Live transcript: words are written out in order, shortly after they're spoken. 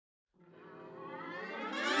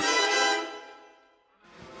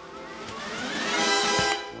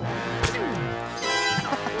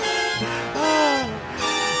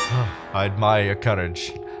I admire your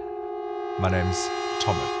courage. My name's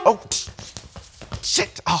Thomas. Oh,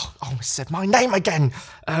 shit! Oh, I almost said my name again.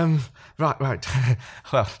 Right.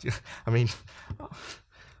 Well, I mean,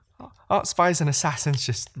 Art Spies and Assassins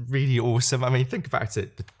just really awesome. I mean, think about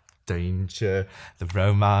it. The danger, the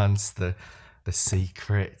romance, the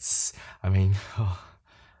secrets. I mean,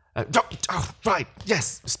 right,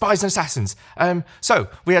 yes, Spies and Assassins. So,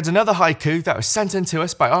 we had another haiku that was sent in to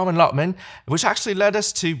us by Arwen Lottman, which actually led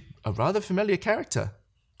us to a rather familiar character.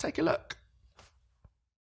 Take a look.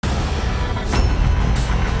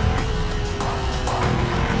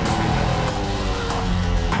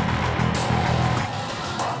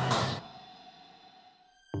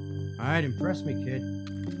 Alright, impress me, kid.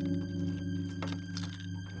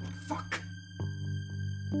 Fuck.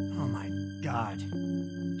 Oh my god.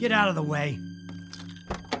 Get out of the way.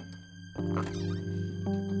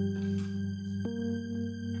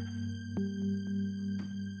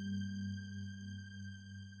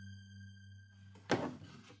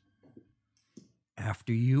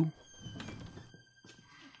 After you.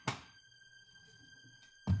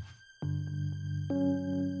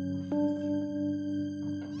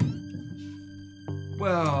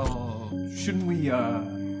 Well, shouldn't we, I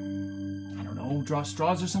don't know, draw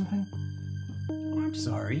straws or something? Oh, I'm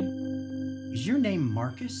sorry. Is your name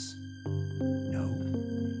Marcus? No,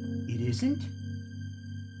 it isn't.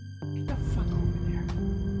 Get the fuck over there.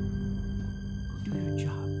 Go do your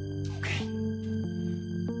job. Okay.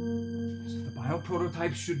 So the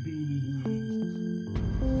bioprototype should be...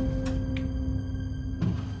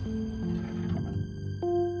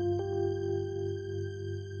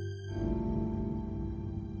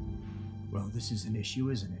 Well, this is an issue,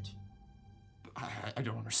 isn't it? I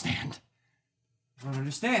don't understand. I don't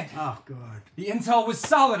understand. Oh, God. The intel was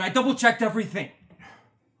solid. I double-checked everything.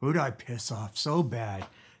 Who'd I piss off so bad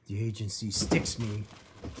the agency sticks me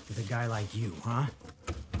with a guy like you, huh?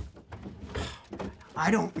 I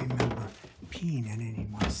don't remember peeing in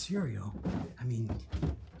anyone's cereal. I mean,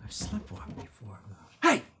 I've sleptwalked before, though.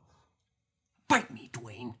 Hey! Bite me,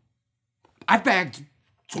 Dwayne. I bagged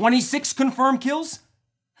 26 confirmed kills.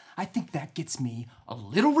 I think that gets me a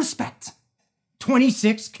little respect.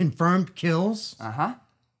 26 confirmed kills? Uh-huh.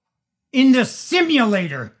 In the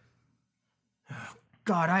simulator! Oh,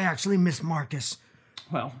 God, I actually miss Marcus.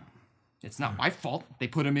 Well, it's not my fault. They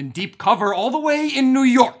put him in deep cover all the way in New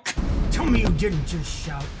York. Tell me you didn't just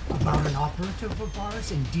shout about an operative of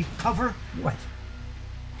ours in deep cover? What?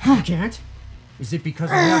 You can't? Is it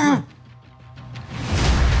because I have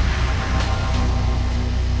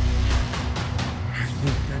I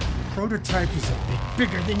think that prototype is a bit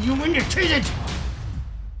bigger than you indicated!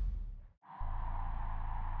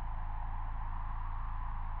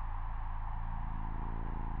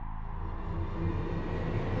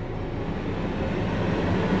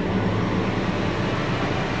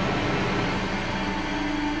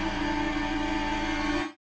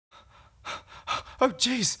 Oh,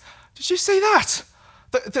 jeez. Did you see that?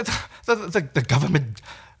 The government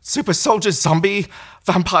super soldier zombie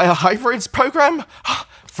vampire hybrids program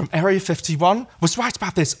from Area 51 was right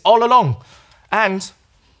about this all along. And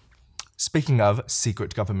speaking of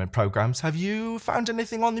secret government programs, have you found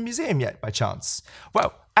anything on the museum yet by chance?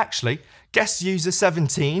 Well, actually, guest user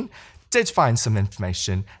 17 did find some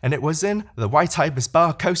information, and it was in the White Ibis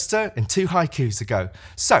Bar coaster in 2 haikus ago.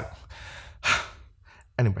 So,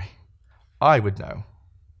 anyway, I would know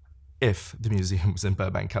if the museum was in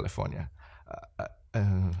Burbank, California.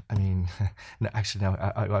 I mean, no, actually, no,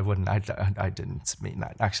 I wouldn't. I didn't mean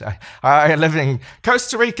that. Actually, I live in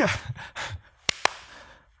Costa Rica.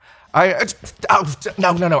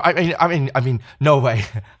 No. I mean, no way.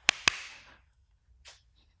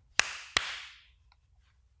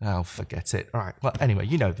 Oh, forget it. All right. Well, anyway,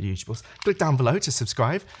 you know the usuals. Click down below to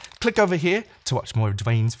subscribe. Click over here to watch more of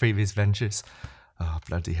Dwayne's previous ventures. Oh,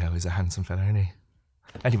 bloody hell, he's a handsome fellow, isn't he?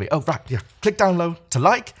 Anyway, oh, right, yeah. Click down below to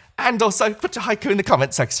like, and also put your haiku in the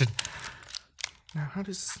comment section. Now, how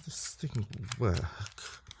does this thing work?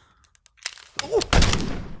 Oh!